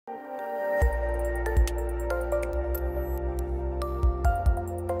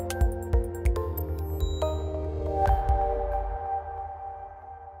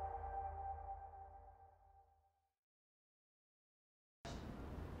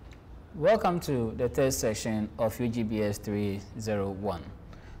Welcome to the third section of UGBS 301.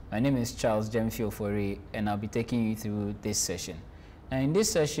 My name is Charles Jemfiofori and I'll be taking you through this session. Now in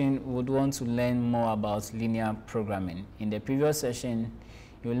this session, we would want to learn more about linear programming. In the previous session,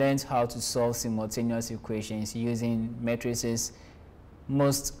 you learned how to solve simultaneous equations using matrices, and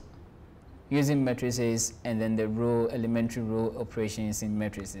then the elementary row operations in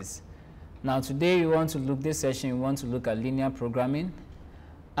matrices. Now today we want to look at linear programming.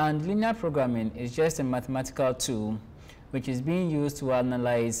 And linear programming is just a mathematical tool which is being used to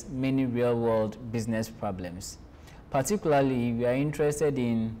analyze many real-world business problems. Particularly, we are interested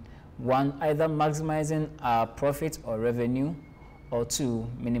in one, either maximizing our profit or revenue, or two,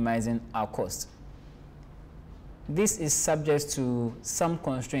 minimizing our cost. This is subject to some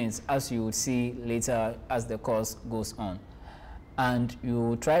constraints, as you will see later as the course goes on. And you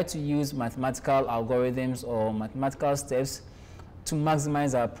will try to use mathematical algorithms or mathematical steps to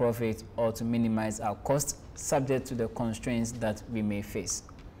maximize our profit or to minimize our cost, subject to the constraints that we may face.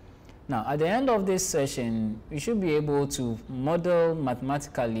 Now, at the end of this session, we should be able to model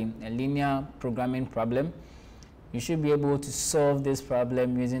mathematically a linear programming problem. You should be able to solve this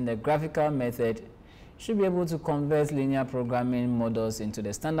problem using the graphical method. You should be able to convert linear programming models into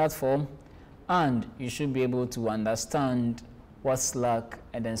the standard form, and you should be able to understand what slack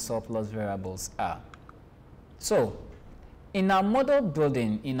and then surplus variables are. So, in our model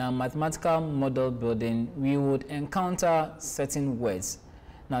building, in our mathematical model building, we would encounter certain words.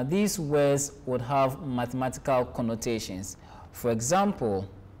 Now, these words would have mathematical connotations. For example,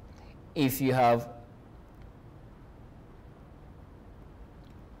 if you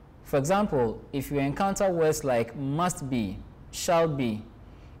encounter words like must be, shall be,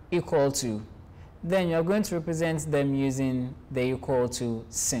 equal to, then you're going to represent them using the equal to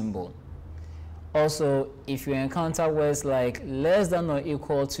symbol. Also, if you encounter words like less than or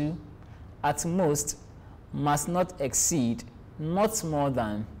equal to, at most, must not exceed, not more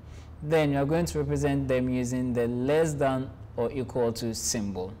than, then you're going to represent them using the less than or equal to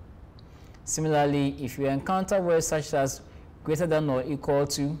symbol. Similarly, if you encounter words such as greater than or equal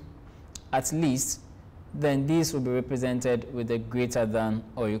to, at least, then these will be represented with the greater than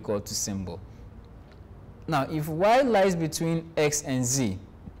or equal to symbol. Now, if y lies between x and z,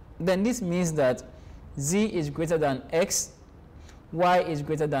 then this means that z is greater than x, y is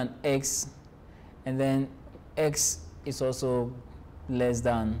greater than x, and then x is also less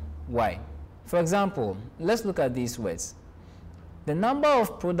than y. For example, let's look at these words. The number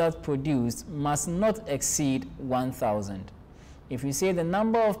of products produced must not exceed 1,000. If you say the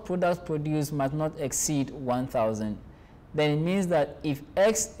number of products produced must not exceed 1,000, then it means that if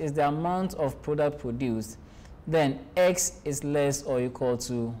x is the amount of product produced, then x is less or equal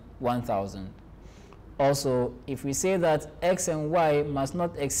to 1,000. Also, if we say that x and y must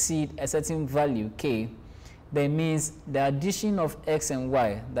not exceed a certain value, k, then it means the addition of x and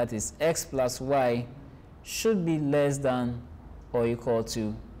y, that is x plus y, should be less than or equal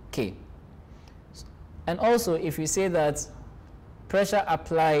to k. And also, if we say that pressure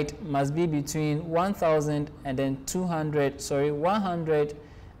applied must be between 100 and then 200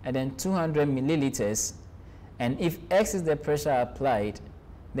 milliliters, and if x is the pressure applied,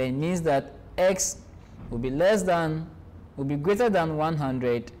 then it means that x will be greater than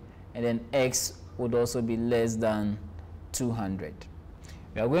 100, and then x would also be less than 200.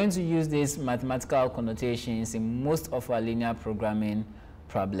 We are going to use these mathematical connotations in most of our linear programming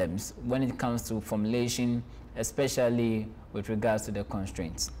problems when it comes to formulation, especially with regards to the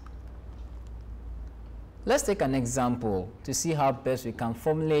constraints. Let's take an example to see how best we can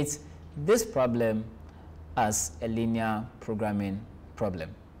formulate this problem as a linear programming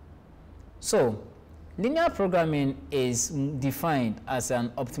problem. So, linear programming is defined as an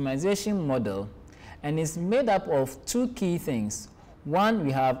optimization model and is made up of two key things. One,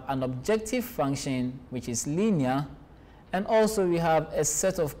 we have an objective function which is linear, and also we have a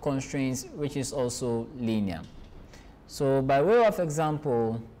set of constraints which is also linear. So, by way of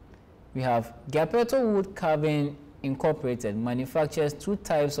example, we have Gapetto Wood Carving Incorporated manufactures two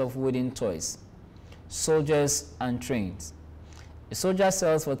types of wooden toys, soldiers and trains. A soldier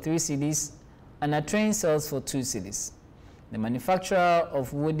sells for 3 cedis and a train sells for 2 cedis. The manufacturer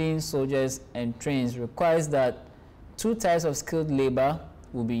of wooden soldiers and trains requires that 2 types of skilled labor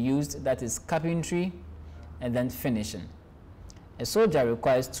will be used, that is carpentry and then finishing. A soldier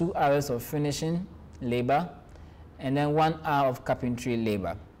requires 2 hours of finishing labor and then 1 hour of carpentry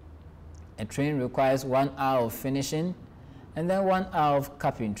labor. A train requires 1 hour of finishing and then 1 hour of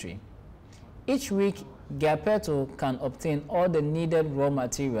carpentry. Each week, Gapetto can obtain all the needed raw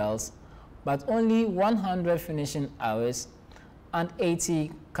materials, but only 100 finishing hours and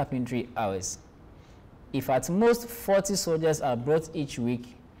 80 carpentry hours. If at most 40 soldiers are brought each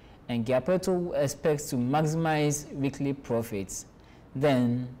week and Gyapeto expects to maximize weekly profits,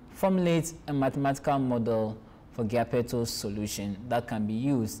 then formulate a mathematical model for Gyapeto's solution that can be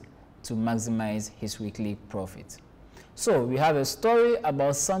used to maximize his weekly profit. So we have a story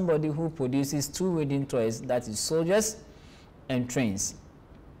about somebody who produces 2 wooden toys, that is soldiers and trains.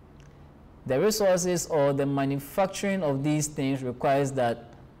 The resources or the manufacturing of these things requires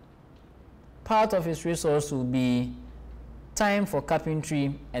that part of his resource will be time for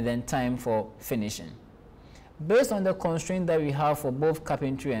carpentry and then time for finishing. Based on the constraint that we have for both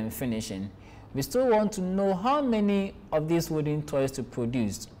carpentry and finishing, we still want to know how many of these wooden toys to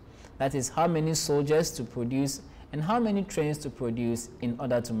produce. That is, how many soldiers to produce and how many trains to produce in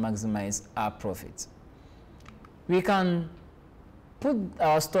order to maximize our profit. We can put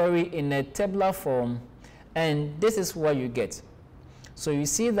our story in a tabular form, and this is what you get. So you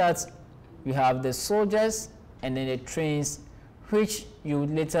see that we have the soldiers and then the trains, which you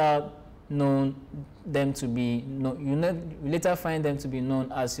later know them to be, you later find them to be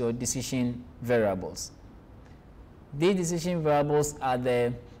known as your decision variables. These decision variables are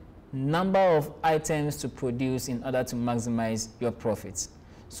the number of items to produce in order to maximize your profits.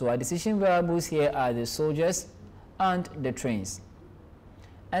 So our decision variables here are the soldiers and the trains.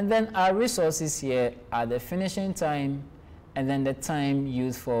 And then our resources here are the finishing time and then the time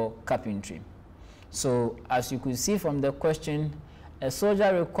used for carpentry. So as you could see from the question, a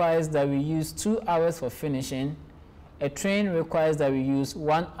soldier requires that we use 2 hours for finishing, a train requires that we use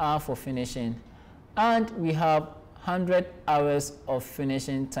 1 hour for finishing, and we have 100 hours of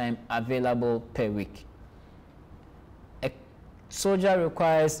finishing time available per week. A soldier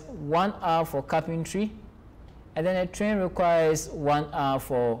requires 1 hour for carpentry, and then a train requires 1 hour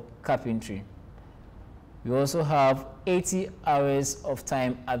for carpentry. We also have 80 hours of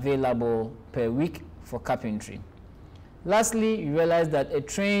time available per week for carpentry. Lastly, you realize that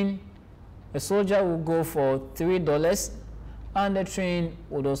a soldier will go for $3 and a train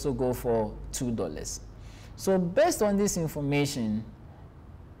would also go for $2. So based on this information,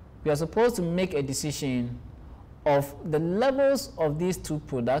 we are supposed to make a decision of the levels of these 2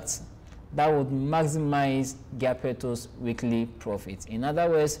 products that would maximize Gyapeto's weekly profit. In other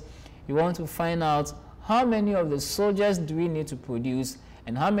words, you want to find out how many of the soldiers do we need to produce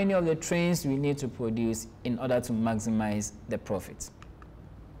and how many of the trains we need to produce in order to maximize the profit.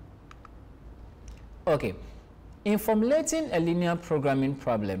 Okay, in formulating a linear programming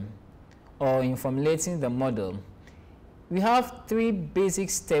problem or in formulating the model, we have 3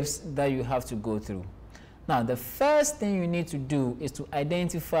 basic steps that you have to go through. Now, the first thing you need to do is to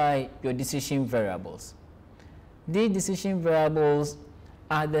identify your decision variables. These decision variables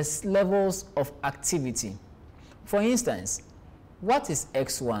are the levels of activity. For instance, what is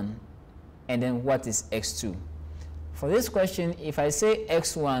x1 and then what is x2? For this question, if I say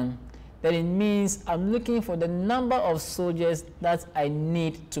x1, then it means I'm looking for the number of soldiers that I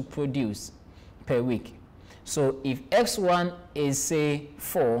need to produce per week. So if x1 is, say,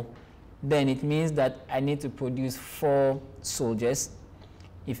 4, then it means that I need to produce 4 soldiers.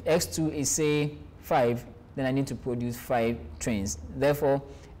 If x2 is, say, 5, then I need to produce 5 trains. Therefore,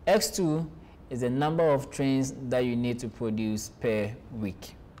 x2 is the number of trains that you need to produce per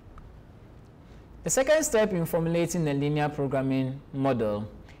week. The second step in formulating a linear programming model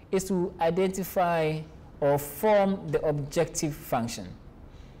is to identify or form the objective function.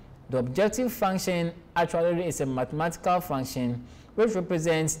 The objective function actually is a mathematical function which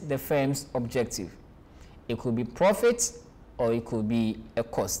represents the firm's objective. It could be profit or it could be a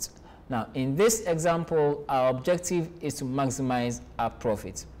cost. Now, in this example, our objective is to maximize our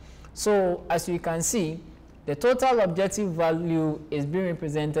profit. So, as you can see, the total objective value is being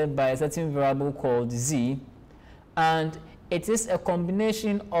represented by a certain variable called z, and it is a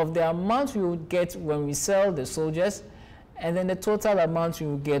combination of the amount we would get when we sell the soldiers and then the total amount we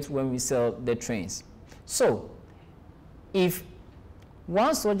will get when we sell the trains. So, if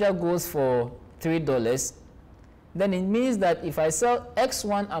 1 soldier goes for $3, then it means that if I sell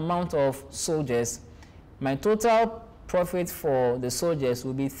x1 amount of soldiers, my total profit for the soldiers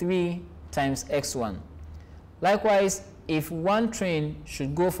will be 3 times x1. Likewise, if 1 train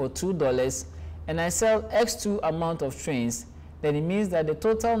should go for $2 and I sell x2 amount of trains, then it means that the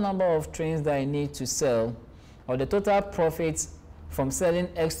total number of trains that I need to sell, or the total profits from selling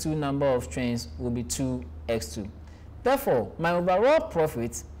x2 number of trains, will be 2x2. Therefore, my overall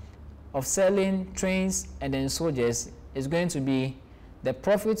profit of selling trains and then soldiers is going to be the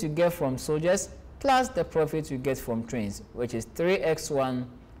profit you get from soldiers plus the profit you get from trains, which is 3x1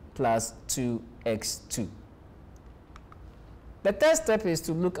 plus 2x2. The third step is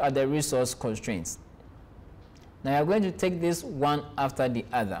to look at the resource constraints. Now you are going to take this one after the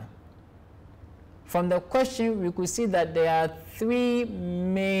other. From the question, we could see that there are three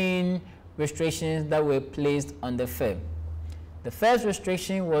main restrictions that were placed on the firm. The first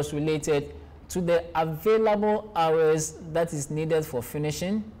restriction was related to the available hours that is needed for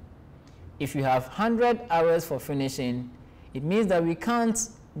finishing. If you have 100 hours for finishing, it means that we can't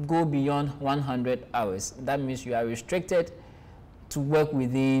go beyond 100 hours. That means you are restricted to work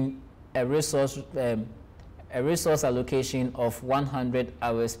within a resource allocation of 100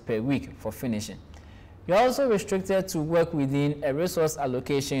 hours per week for finishing. You are also restricted to work within a resource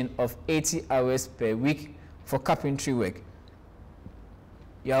allocation of 80 hours per week for carpentry work.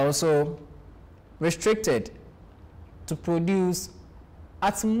 You are also restricted to produce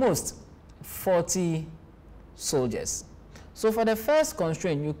at most 40 soldiers. So for the first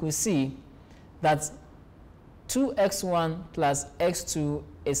constraint, you could see that 2x1 plus x2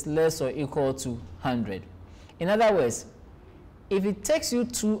 is less or equal to 100. In other words, if it takes you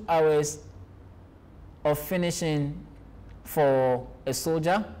 2 hours of finishing for a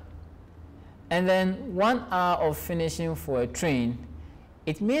soldier and then 1 hour of finishing for a train,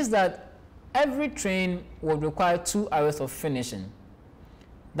 it means that every train would require 2 hours of finishing.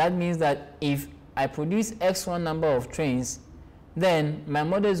 That means that if I produce x1 number of trains, then my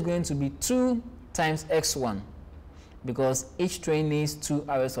model is going to be 2 times x1, because each train needs 2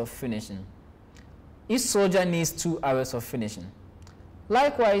 hours of finishing. Each soldier needs 2 hours of finishing.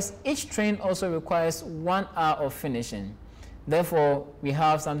 Likewise, each train also requires 1 hour of finishing. Therefore, we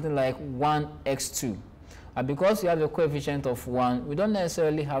have something like 1x2. And because we have the coefficient of 1, we don't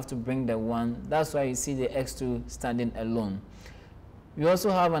necessarily have to bring the 1. That's why you see the x2 standing alone. We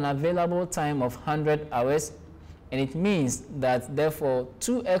also have an available time of 100 hours, and it means that therefore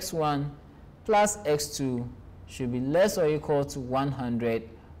 2x1 plus x2 should be less or equal to 100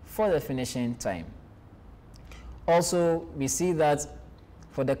 for the finishing time. Also, we see that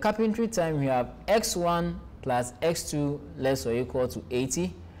for the carpentry time, we have x1 plus x2 less or equal to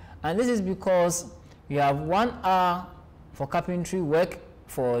 80, and this is because we have 1 hour for carpentry work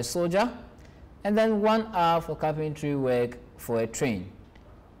for a soldier and then 1 hour for carpentry work for a train,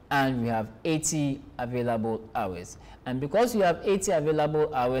 and we have 80 available hours. And because we have 80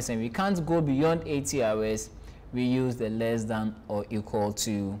 available hours and we can't go beyond 80 hours, we use the less than or equal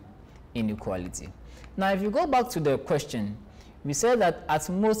to inequality. Now if you go back to the question, we said that at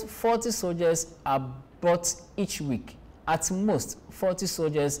most 40 soldiers are bought each week. At most 40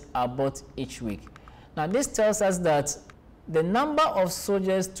 soldiers are bought each week. Now this tells us that the number of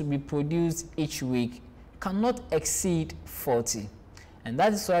soldiers to be produced each week cannot exceed 40. And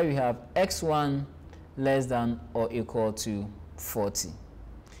that is why we have x1 less than or equal to 40.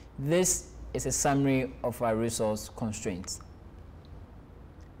 This is a summary of our resource constraints.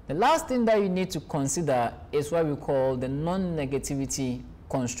 The last thing that you need to consider is what we call the non-negativity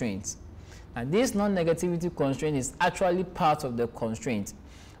constraint. Now this non-negativity constraint is actually part of the constraint,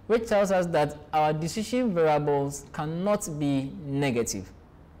 which tells us that our decision variables cannot be negative.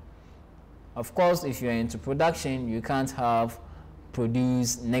 Of course, if you're into production, you can't have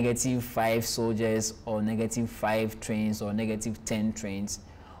produce -5 soldiers or -5 trains or -10 trains.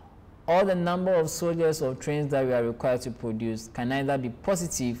 All the number of soldiers or trains that we are required to produce can either be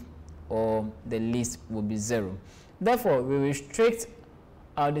positive or the least will be 0. Therefore, we restrict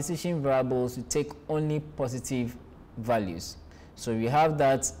our decision variables to take only positive values. So we have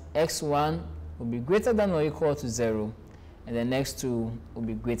that x1 will be greater than or equal to 0, and the next 2 will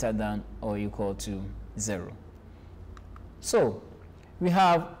be greater than or equal to 0. So we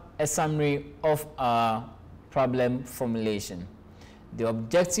have a summary of our problem formulation. The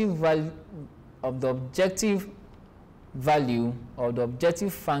objective value of the objective value or the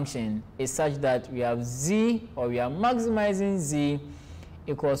objective function is such that we have z, or we are maximizing z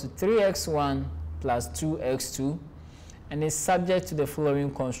equals to 3x1 plus 2x2, and is subject to the following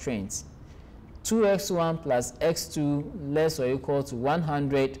constraints: 2x1 plus x2 less or equal to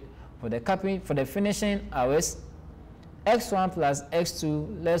 100 for the finishing hours, x1 plus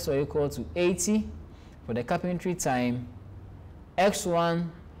x2 less or equal to 80 for the carpentry time, x1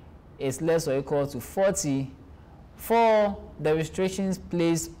 is less or equal to 40 for the restrictions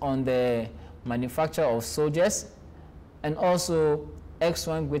placed on the manufacture of soldiers, and also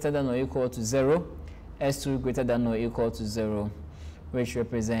x1 greater than or equal to 0, x2 greater than or equal to 0, which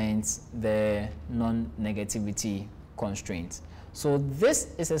represents the non-negativity constraint. So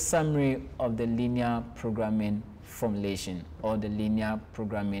this is a summary of the linear programming formulation or the linear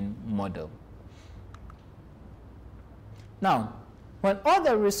programming model. Now, when all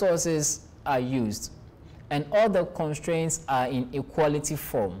the resources are used and all the constraints are in equality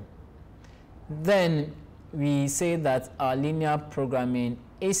form, then we say that our linear programming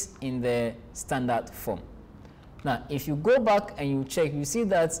is in the standard form. Now, if you go back and you check, you see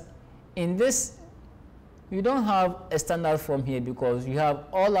that in this, you don't have a standard form here because you have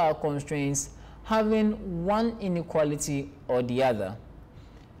all our constraints having one inequality or the other.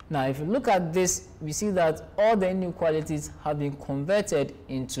 Now, if you look at this, we see that all the inequalities have been converted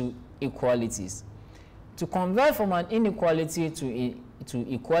into equalities. To convert from an inequality to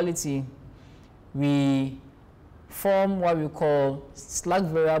equality, we form what we call slack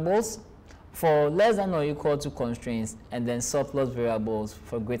variables for less than or equal to constraints, and then surplus variables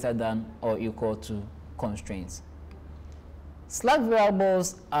for greater than or equal to constraints. Slack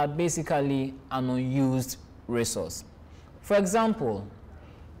variables are basically an unused resource. For example,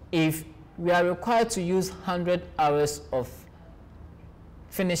 if we are required to use 100 hours of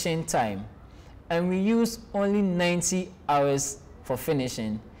finishing time and we use only 90 hours for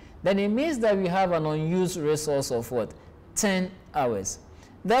finishing, then it means that we have an unused resource of what? 10 hours.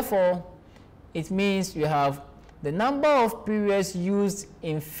 Therefore, it means you have the number of periods used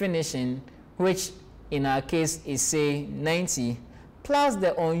in finishing, which in our case is say 90, plus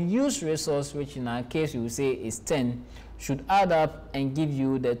the unused resource, which in our case we will say is 10, should add up and give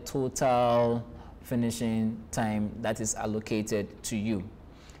you the total finishing time that is allocated to you.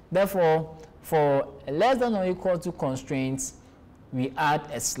 Therefore, for less than or equal to constraints, we add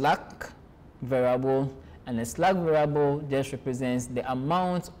a slack variable, and a slack variable just represents the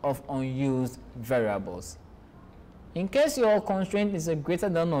amount of unused variables. In case your constraint is a greater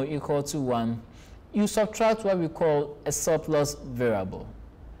than or equal to 1, you subtract what we call a surplus variable.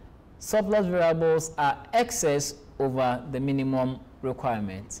 Surplus variables are excess over the minimum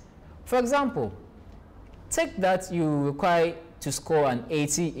requirement. For example, take that you require to score an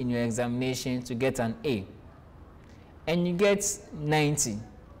 80 in your examination to get an A, and you get 90.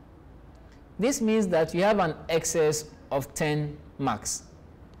 This means that you have an excess of 10 marks.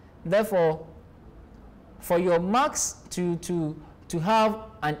 Therefore, for your marks to have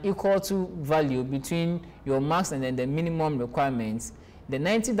an equal to value between your marks and then the minimum requirements, the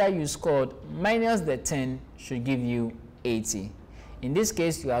 90 that you scored minus the 10 should give you 80. In this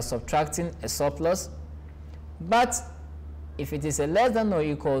case, you are subtracting a surplus, but if it is a less than or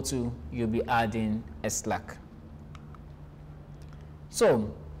equal to, you'll be adding a slack.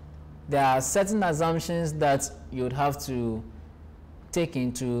 So, there are certain assumptions that you would have to take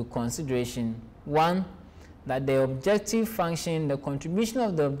into consideration. One, that the objective function, the contribution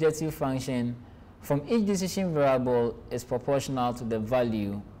of the objective function from each decision variable is proportional to the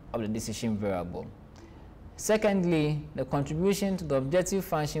value of the decision variable. Secondly, the contribution to the objective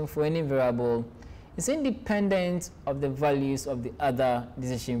function for any variable is independent of the values of the other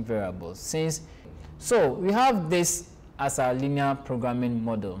decision variables. So we have this as our linear programming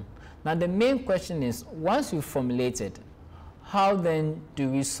model. Now the main question is, once you formulate it, how then do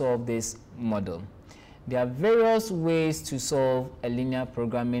we solve this model? There are various ways to solve a linear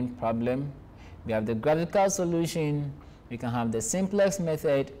programming problem. We have the graphical solution, we can have the simplex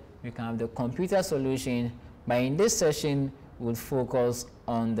method, we can have the computer solution, but in this session we'll focus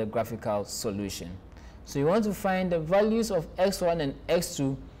on the graphical solution. So you want to find the values of x1 and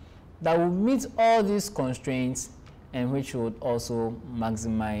x2 that will meet all these constraints and which would also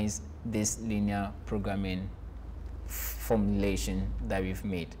maximize this linear programming formulation that we've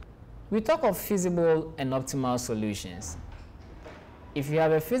made. We talk of feasible and optimal solutions. If you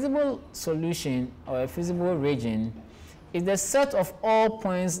have a feasible solution or a feasible region, it's the set of all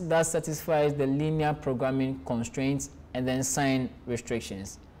points that satisfies the linear programming constraints and then sign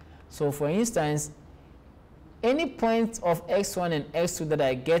restrictions. So for instance, any point of x1 and x2 that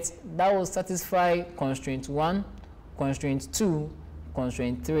I get that will satisfy constraint 1, constraint 2,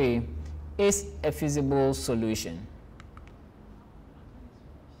 constraint 3 is a feasible solution.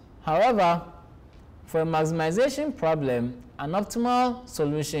 However, for a maximization problem, an optimal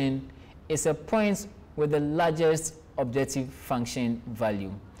solution is a point with the largest objective function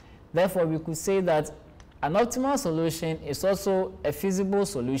value. Therefore, we could say that an optimal solution is also a feasible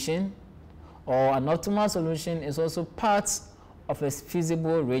solution, or an optimal solution is also part of a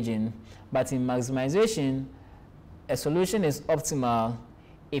feasible region, but in maximization, a solution is optimal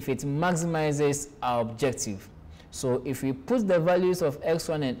if it maximizes our objective. So if we put the values of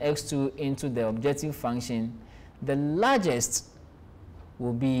x1 and x2 into the objective function, the largest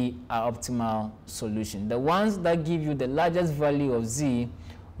will be our optimal solution. The ones that give you the largest value of z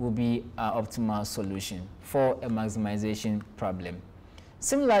will be our optimal solution for a maximization problem.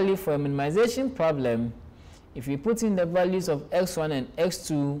 Similarly, for a minimization problem, if we put in the values of x1 and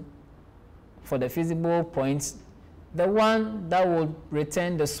x2 for the feasible points, the one that will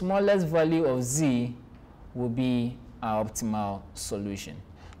return the smallest value of z will be our optimal solution.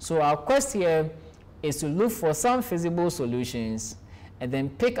 So our quest here is to look for some feasible solutions and then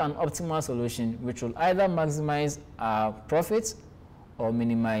pick an optimal solution which will either maximize our profits or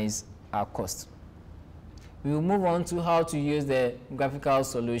minimize our cost. We will move on to how to use the graphical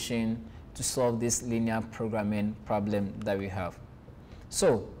solution to solve this linear programming problem that we have.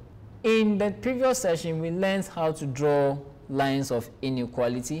 So, in the previous session, we learned how to draw lines of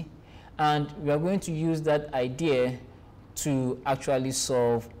inequality, and we are going to use that idea to actually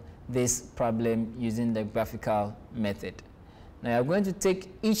solve this problem using the graphical method. Now, we are going to take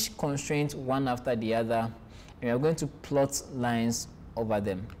each constraint one after the other, and we are going to plot lines over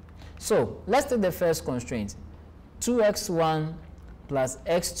them. So, let's take the first constraint, 2x1 plus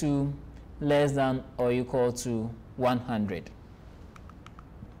x2 less than or equal to 100.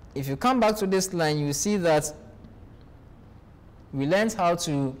 If you come back to this line, you see that we learned how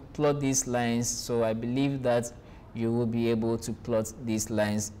to plot these lines, so I believe that you will be able to plot these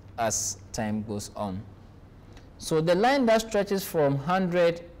lines as time goes on. So the line that stretches from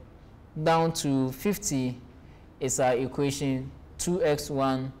 100 down to 50 is our equation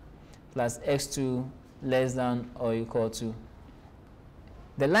 2x1 plus x2 less than or equal to.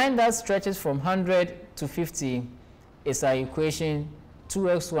 The line that stretches from 100 to 50 is our equation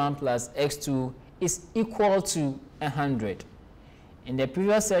 2x1 plus x2 is equal to 100. In the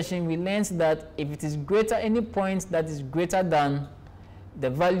previous session, we learned that if it is greater, any point that is greater than the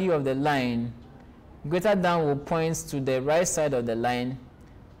value of the line, greater than will point to the right side of the line,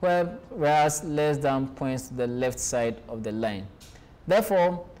 whereas less than points to the left side of the line.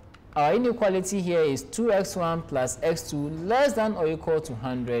 Therefore, our inequality here is 2x1 plus x2 less than or equal to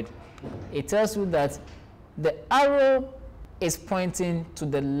 100. It tells you that the arrow is pointing to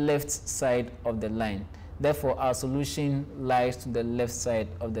the left side of the line. Therefore, our solution lies to the left side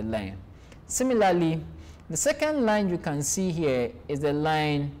of the line. Similarly, the second line you can see here is the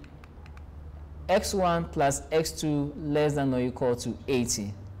line x1 plus x2 less than or equal to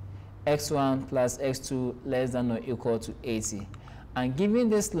 80. x1 plus x2 less than or equal to 80. And given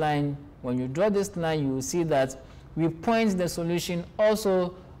this line, when you draw this line, you will see that we point the solution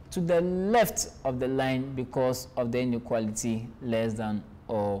also to the left of the line because of the inequality less than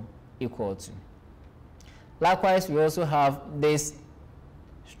or equal to. Likewise, we also have this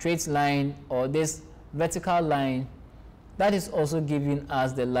straight line or this vertical line that is also giving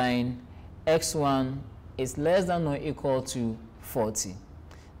us the line x1 is less than or equal to 40.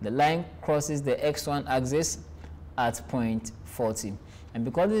 The line crosses the x1 axis at point 40. And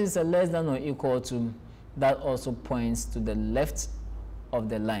because this is a less than or equal to, that also points to the left of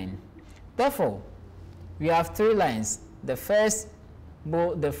the line. Therefore, we have three lines. We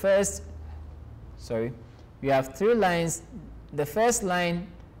have three lines, the first line,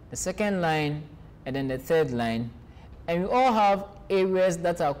 the second line, and then the third line. And we all have areas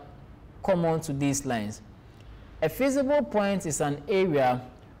that are common to these lines. A feasible point is an area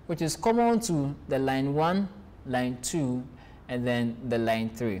which is common to the line 1, line 2, and then the line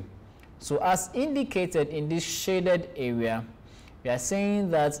 3. So as indicated in this shaded area, we are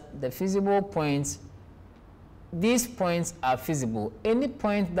saying that the feasible points, these points are feasible. Any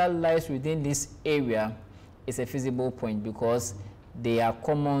point that lies within this area is a feasible point because they are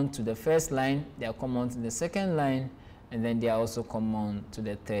common to the first line, they are common to the second line, and then they are also common to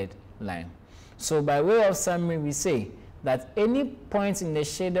the third line. So by way of summary, we say that any point in the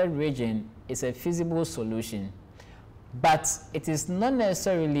shaded region is a feasible solution, but it is not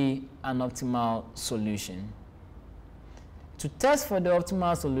necessarily an optimal solution. To test for the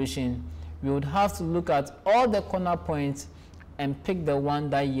optimal solution, we would have to look at all the corner points and pick the one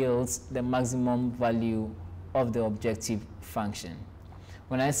that yields the maximum value of the objective function.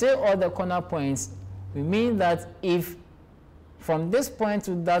 When I say all the corner points, we mean that if from this point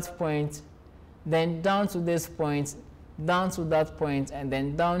to that point, then down to this point, down to that point, and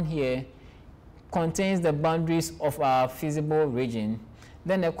then down here contains the boundaries of our feasible region,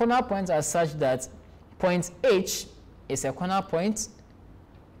 then the corner points are such that point H is a corner point,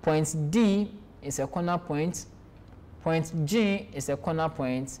 point D is a corner point, point G is a corner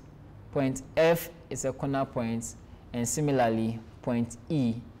point, point F is a corner point, and similarly point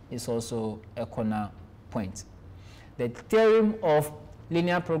E is also a corner point. The theorem of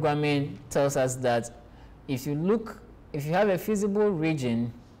linear programming tells us that if you have a feasible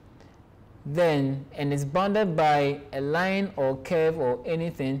region, then and it's bounded by a line or curve or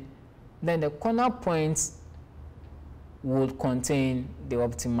anything, then the corner points would contain the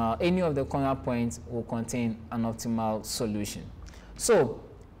optimal, any of the corner points will contain an optimal solution. So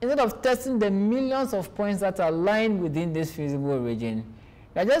instead of testing the millions of points that are lying within this feasible region,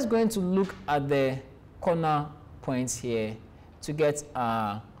 we are just going to look at the corner points here to get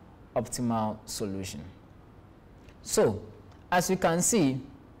our optimal solution. So, as you can see,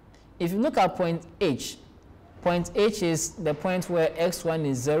 if you look at point H is the point where x1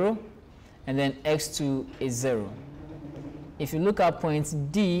 is 0 and then x2 is 0. If you look at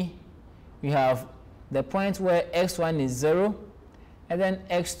point D, we have the point where x1 is 0 and then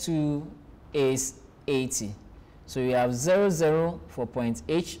x2 is 80. So you have 0, 0 for point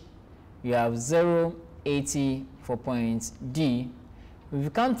H, you have 0, 80 for point D. If you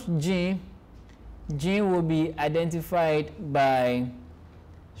come to G, G will be identified by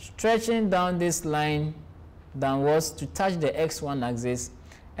stretching down this line downwards to touch the x1 axis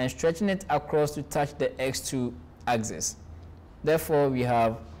and stretching it across to touch the x2 axis. Therefore, we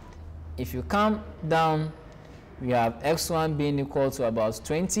have, if you come down, we have x1 being equal to about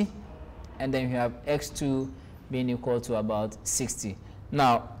 20, and then we have x2 being equal to about 60.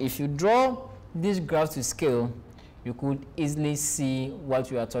 Now, if you draw this graph to scale, you could easily see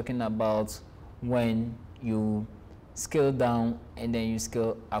what we are talking about when you scale down and then you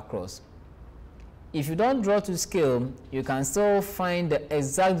scale across. If you don't draw to scale, you can still find the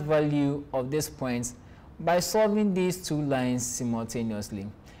exact value of this point by solving these two lines simultaneously.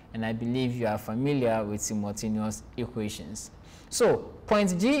 And I believe you are familiar with simultaneous equations. So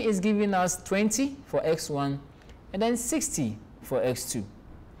point G is giving us 20 for x1 and then 60 for x2.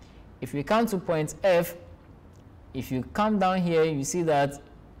 If we come to point F, if you come down here, you see that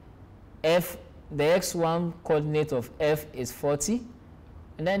F, the x1 coordinate of F is 40,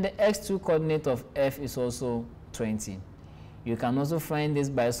 and then the x2 coordinate of F is also 20. You can also find this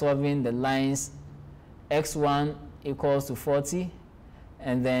by solving the lines x1 equals to 40,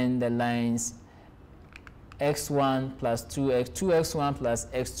 and then the lines x1 plus 2x1 plus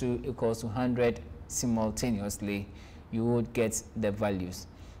x2 equals to 100 simultaneously. You would get the values.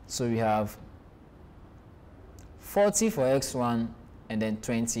 So we have 40 for x1 and then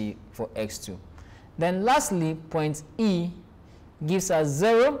 20 for x2. Then lastly, point E gives us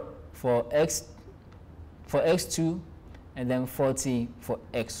 0 for x2 and then 40 for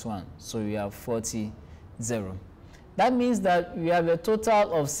x1. So we have 40, 0. That means that we have a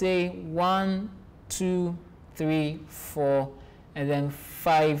total of, say, 1, 2, 3, 4, and then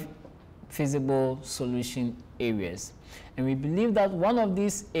 5 feasible solution areas. And we believe that one of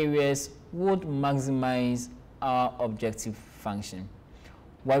these areas would maximize our objective function.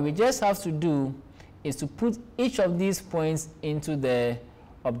 What we just have to do is to put each of these points into the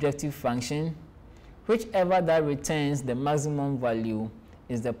objective function. Whichever that returns the maximum value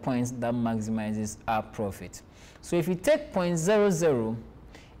is the point that maximizes our profit. So if we take point 0, 0,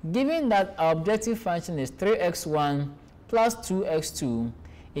 given that our objective function is 3x1 plus 2x2,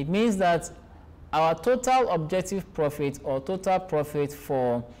 it means that our total objective profit or total profit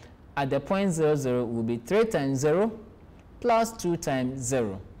for at the point 0, 0 will be 3 times 0 plus 2 times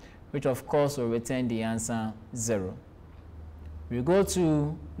 0, which of course will return the answer 0. We go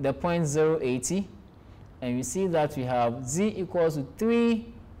to the point 0, 80, and we see that we have z equals to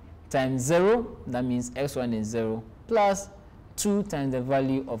 3 times 0, that means x1 is 0, plus 2 times the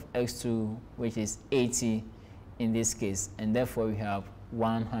value of x2, which is 80 in this case, and therefore we have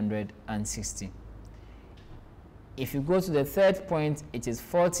 160. If you go to the third point, it is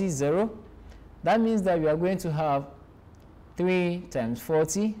 40, 0. That means that we are going to have 3 times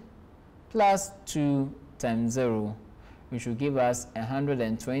 40 plus 2 times 0, which will give us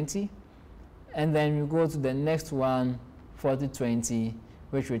 120. And then we go to the next one, 40, 20,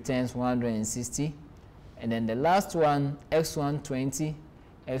 which returns 160. And then the last one, x1 20,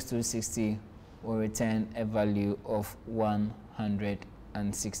 x2 60, will return a value of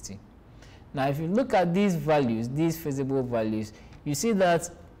 160. Now, if you look at these values, these feasible values, you see that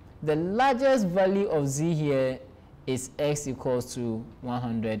the largest value of z here is x equals to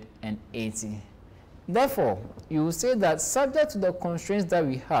 180. Therefore, you will say that subject to the constraints that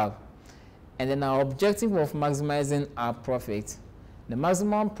we have, and then our objective of maximizing our profit, the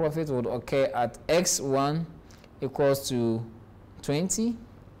maximum profit would occur at x1 equals to 20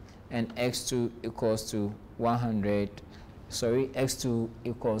 and x2 equals to x2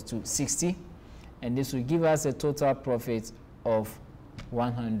 equals to 60, and this will give us a total profit of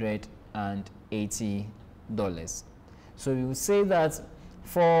 $180. So we will say that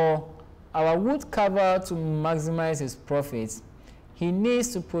for our woodcarver to maximize his profits, he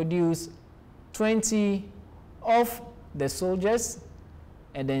needs to produce 20 of the soldiers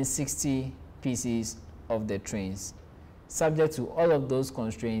and then 60 pieces of the trains. Subject to all of those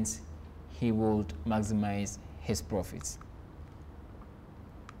constraints, he would maximize his profits.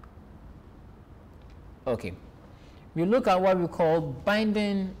 Okay, we look at what we call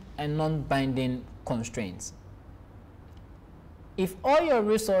binding and non-binding constraints. If all your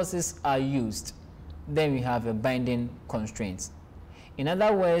resources are used, then we have a binding constraint. In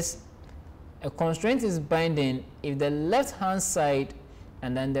other words, a constraint is binding if the left-hand side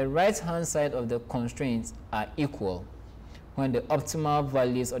and then the right-hand side of the constraints are equal when the optimal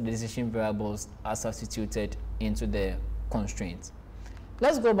values of the decision variables are substituted into the constraint.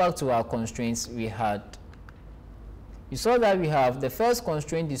 Let's go back to our constraints we had. You saw that we have the first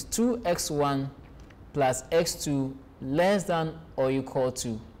constraint is 2x1 plus x2 less than or equal to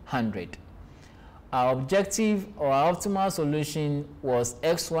 100. Our objective or our optimal solution was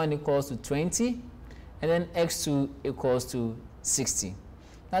x1 equals to 20 and then x2 equals to 60.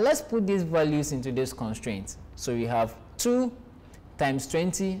 Now let's put these values into this constraint. So we have 2 times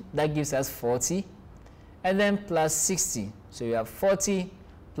 20, that gives us 40, and then plus 60. So we have 40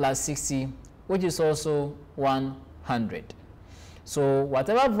 plus 60, which is also 100. So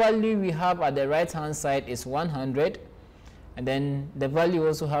whatever value we have at the right hand side is 100, and then the value we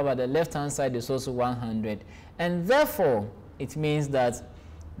also have at the left hand side is also 100, and therefore it means that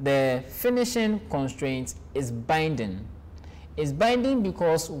the finishing constraint is binding. It's binding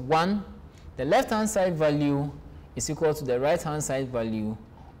because 1, the left hand side value is equal to the right hand side value,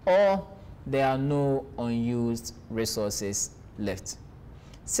 or there are no unused resources left.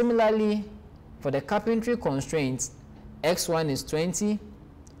 Similarly, for the carpentry constraint, x1 is 20,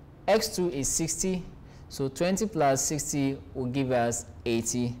 x2 is 60, so 20 plus 60 will give us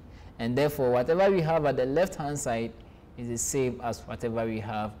 80, and therefore whatever we have at the left hand side is the same as whatever we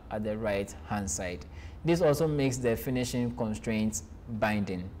have at the right hand side. This also makes the finishing constraint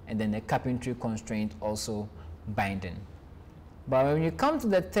binding, and then the carpentry constraint also binding. But when you come to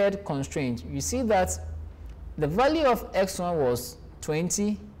the third constraint, you see that the value of x1 was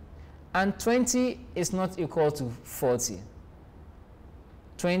 20, and 20 is not equal to 40.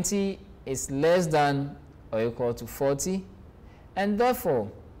 20 is less than or equal to 40, and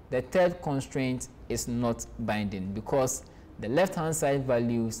therefore the third constraint is not binding because the left hand side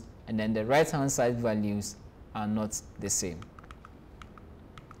values and then the right hand side values are not the same.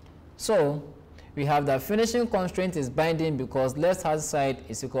 So we have that finishing constraint is binding because left hand side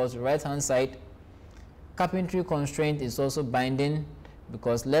is equal to right hand side. Carpentry constraint is also binding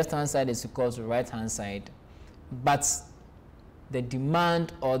because left hand side is equal to right hand side, but the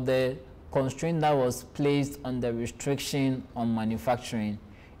demand or the constraint that was placed on the restriction on manufacturing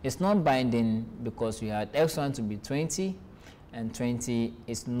is not binding because we had x1 to be 20 and 20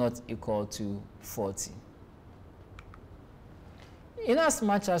 is not equal to 40. In as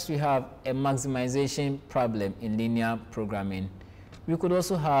much as we have a maximization problem in linear programming, we could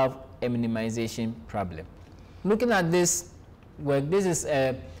also have a minimization problem. Looking at this work, this is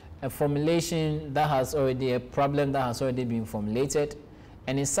a formulation that has already, a problem that has already been formulated,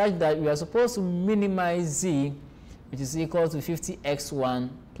 and it's such that we are supposed to minimize z, which is equal to 50x1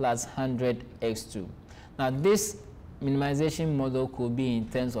 plus 100x2. Now this minimization model could be in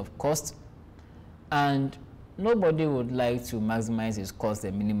terms of cost, and nobody would like to maximize his cost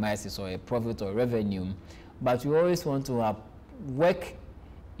and minimize his or a profit or revenue, but we always want to work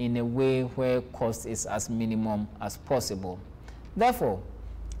in a way where cost is as minimum as possible. Therefore,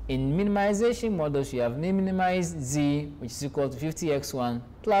 in minimization models, you have minimized z, which is equal to 50x1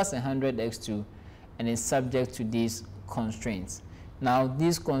 plus 100x2, and is subject to these constraints. Now,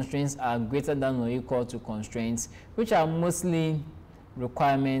 these constraints are greater than or equal to constraints, which are mostly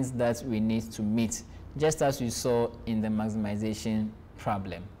requirements that we need to meet, just as we saw in the maximization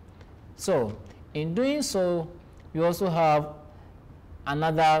problem. So, in doing so, we also have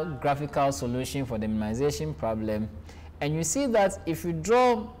another graphical solution for the minimization problem. And you see that if you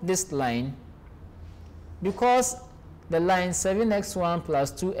draw this line, because the line 7x1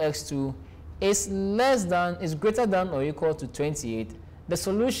 plus 2x2 is greater than or equal to 28, the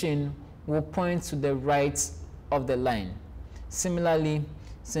solution will point to the right of the line. Similarly,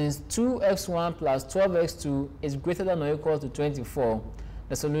 since 2x1 plus 12x2 is greater than or equal to 24,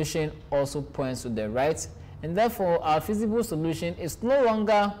 the solution also points to the right, and therefore our feasible solution is no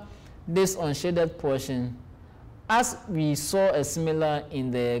longer this unshaded portion, as we saw a similar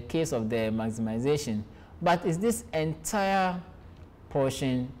in the case of the maximization, but is this entire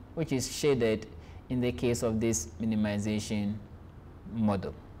portion which is shaded in the case of this minimization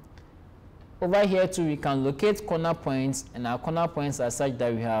model. Over here too, we can locate corner points, and our corner points are such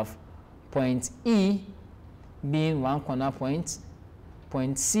that we have point E being one corner point,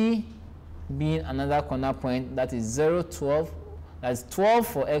 point C being another corner point, that is 0, 12, that's 12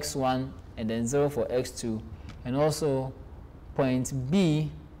 for x1 and then 0 for x2, and also point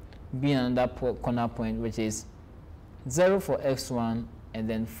B, being another corner point, which is 0 for x1 and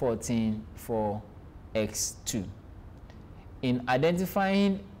then 14 for x2. In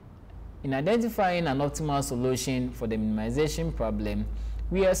identifying an optimal solution for the minimization problem,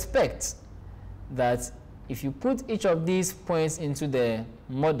 we expect that if you put each of these points into the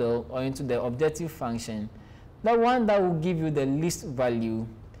model or into the objective function, the one that will give you the least value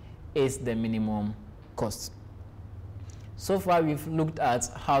is the minimum cost. So far, we've looked at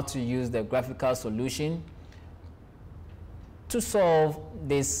how to use the graphical solution to solve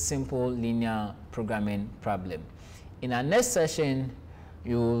this simple linear programming problem. In our next session,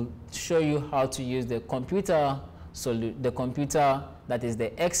 we will show you how to use the computer that is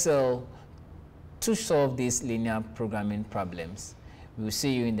the Excel to solve these linear programming problems. We will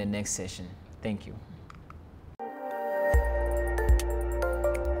see you in the next session. Thank you.